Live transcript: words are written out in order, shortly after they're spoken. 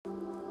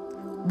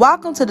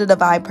Welcome to the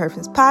Divine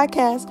Purpose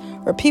Podcast,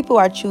 where people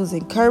are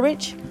choosing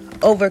courage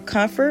over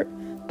comfort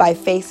by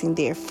facing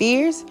their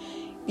fears.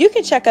 You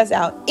can check us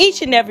out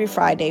each and every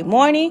Friday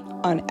morning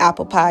on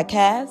Apple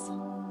Podcasts,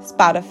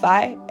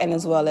 Spotify, and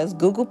as well as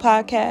Google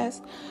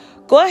Podcasts.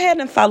 Go ahead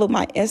and follow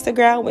my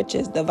Instagram, which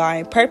is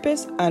Divine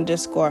Purpose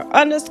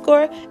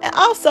 __, and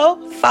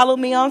also follow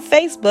me on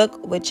Facebook,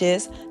 which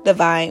is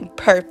Divine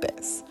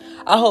Purpose.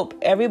 I hope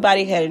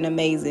everybody had an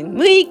amazing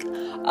week.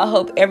 I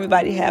hope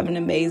everybody have an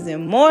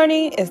amazing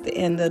morning. It's the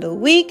end of the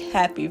week.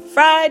 Happy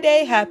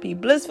Friday. Happy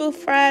blissful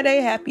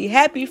Friday.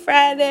 Happy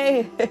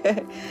Friday.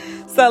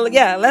 So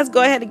yeah, let's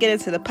go ahead and get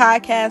into the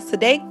podcast.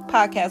 Today's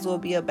podcast will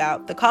be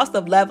about the cost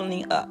of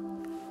leveling up.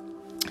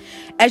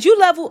 As you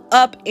level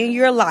up in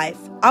your life,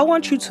 I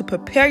want you to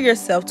prepare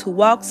yourself to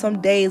walk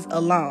some days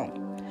alone.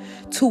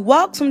 To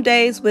walk some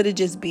days with it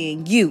just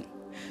being you.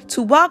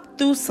 To walk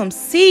through some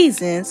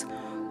seasons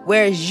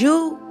where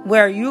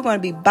you're going to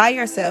be by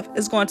yourself.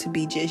 It's going to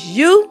be just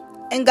you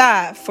and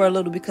God for a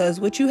little, because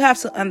what you have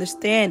to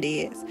understand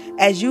is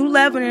as you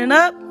leveling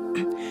up,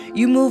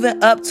 you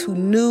moving up to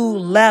new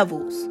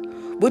levels.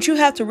 What you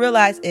have to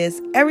realize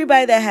is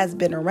everybody that has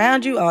been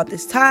around you all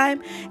this time,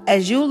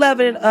 as you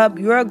leveling up,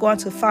 you're going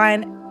to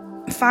find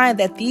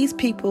that these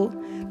people,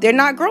 they're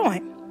not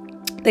growing.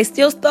 They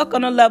still stuck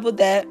on a level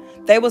that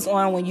they was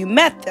on when you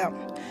met them.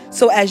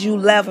 So as you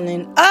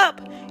leveling up,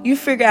 you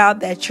figure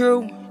out that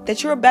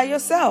you're by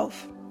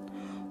yourself.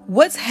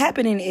 What's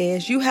happening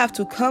is you have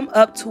to come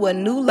up to a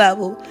new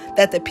level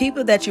that the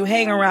people that you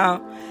hang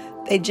around,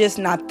 they just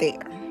not there.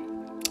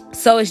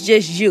 So it's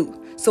just you.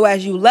 So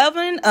as you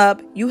leveling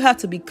up, you have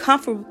to be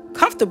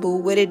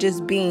comfortable with it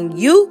just being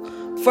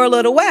you for a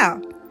little while.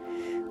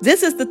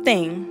 This is the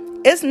thing.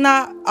 It's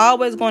not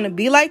always going to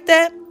be like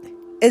that.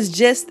 It's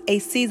just a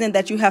season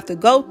that you have to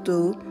go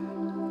through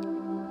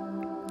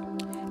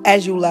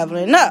as you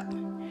leveling up.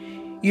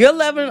 You're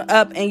leveling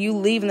up and you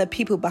leaving the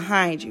people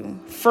behind you.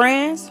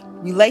 Friends,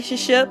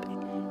 relationship,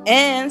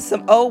 and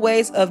some old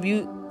ways of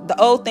you, the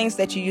old things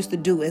that you used to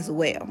do as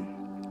well.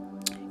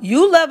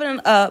 You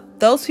leveling up,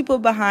 those people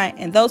behind,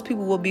 and those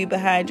people will be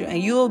behind you,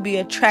 and you will be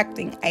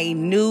attracting a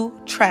new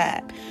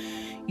tribe.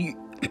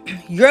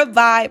 Your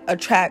vibe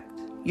attract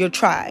your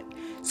tribe.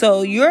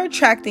 So you're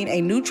attracting a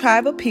new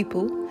tribe of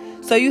people.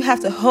 So you have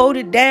to hold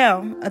it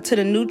down until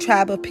the new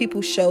tribe of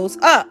people shows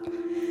up.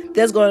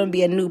 There's going to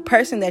be a new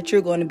person that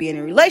you're going to be in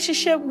a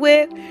relationship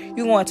with.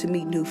 You're going to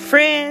meet new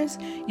friends.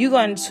 You're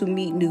going to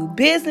meet new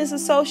business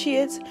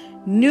associates.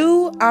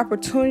 New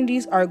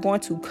opportunities are going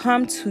to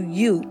come to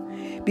you,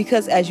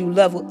 because as you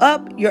level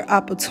up, your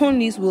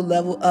opportunities will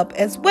level up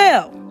as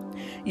well.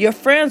 Your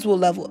friends will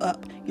level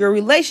up. Your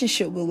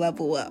relationship will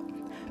level up.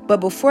 But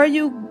before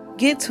you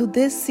get to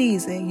this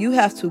season, you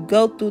have to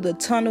go through the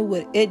tunnel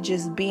with it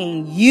just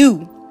being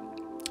you.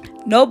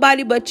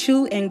 Nobody but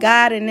you and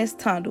God in this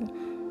tunnel.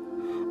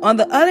 On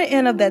the other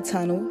end of that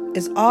tunnel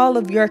is all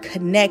of your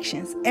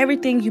connections,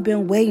 everything you've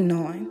been waiting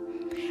on.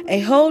 A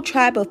whole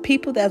tribe of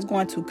people that's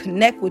going to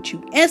connect with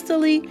you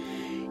instantly.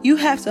 You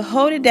have to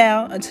hold it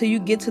down until you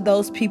get to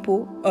those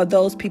people, or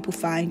those people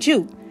find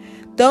you.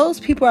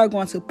 Those people are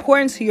going to pour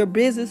into your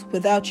business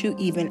without you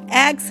even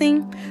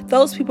asking.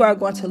 Those people are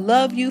going to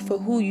love you for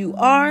who you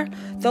are.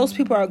 Those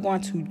people are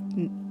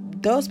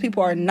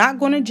not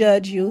going to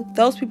judge you.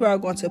 Those people are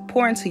going to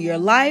pour into your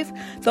life.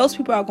 Those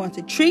people are going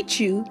to treat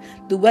you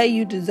the way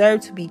you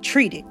deserve to be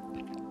treated.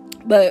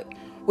 But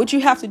what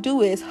you have to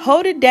do is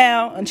hold it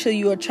down until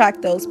you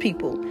attract those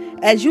people.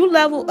 As you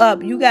level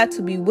up, you got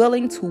to be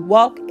willing to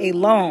walk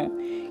alone.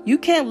 You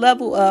can't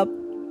level up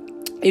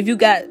if you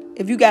got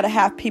to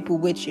have people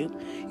with you.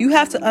 You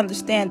have to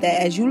understand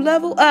that as you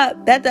level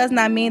up, that does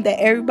not mean that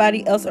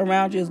everybody else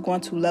around you is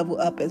going to level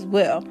up as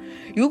well.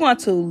 You're going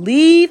to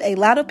leave a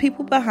lot of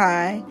people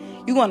behind.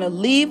 You're going to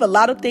leave a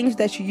lot of things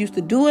that you used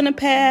to do in the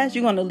past.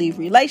 You're going to leave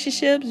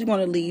relationships. You're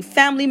going to leave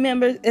family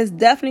members. It's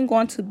definitely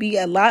going to be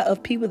a lot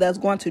of people that's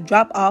going to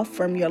drop off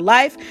from your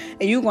life,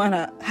 and you're going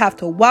to have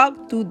to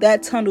walk through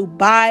that tunnel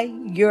by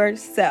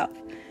yourself.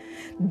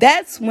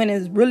 That's when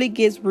it really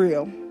gets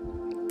real.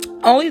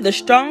 Only the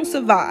strong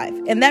survive.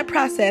 In that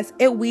process,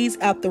 it weeds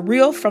out the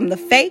real from the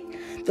fake,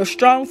 the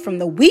strong from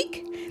the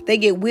weak. They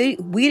get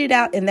weeded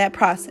out in that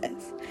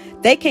process.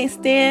 They can't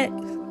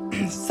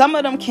stand, some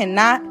of them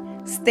cannot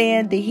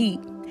stand the heat.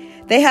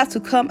 They have to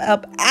come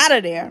up out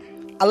of there.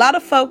 A lot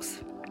of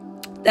folks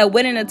that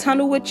went in a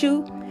tunnel with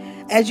you,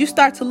 as you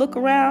start to look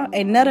around,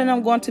 ain't none of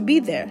them going to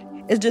be there.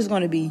 It's just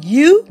going to be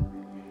you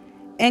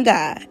and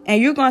God. And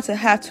you're going to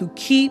have to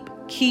keep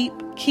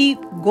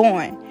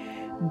going.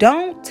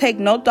 Don't take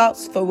no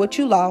thoughts for what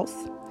you lost.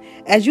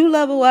 As you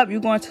level up, you're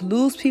going to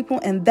lose people,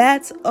 and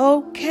that's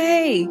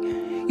okay.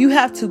 You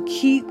have to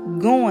keep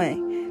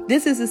going.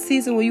 This is a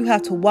season where you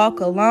have to walk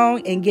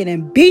alone and get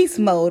in beast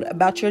mode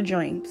about your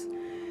dreams.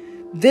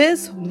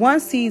 This one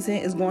season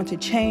is going to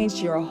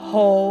change your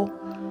whole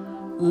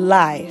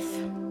life.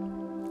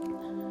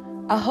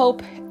 I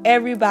hope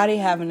everybody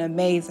have an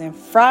amazing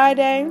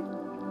Friday.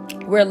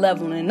 We're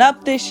leveling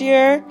up this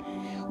year.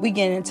 We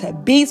get into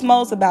beast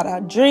modes about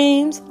our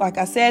dreams. Like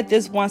I said,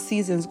 this one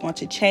season is going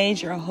to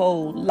change your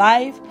whole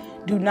life.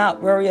 Do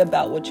not worry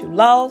about what you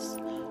lost.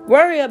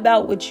 Worry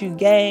about what you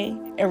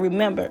gain. And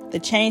remember, the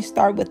change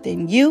starts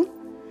within you.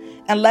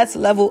 And let's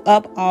level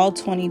up all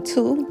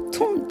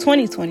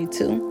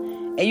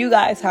 2022. And you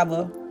guys have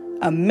an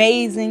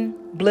amazing,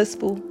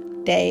 blissful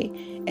day.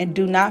 And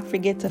do not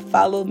forget to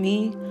follow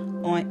me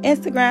on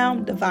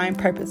Instagram, Divine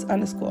Purpose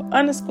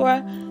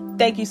 __.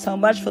 Thank you so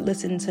much for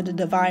listening to the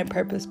Divine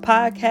Purpose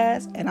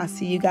podcast. And I'll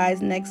see you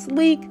guys next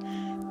week.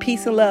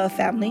 Peace and love,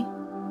 family.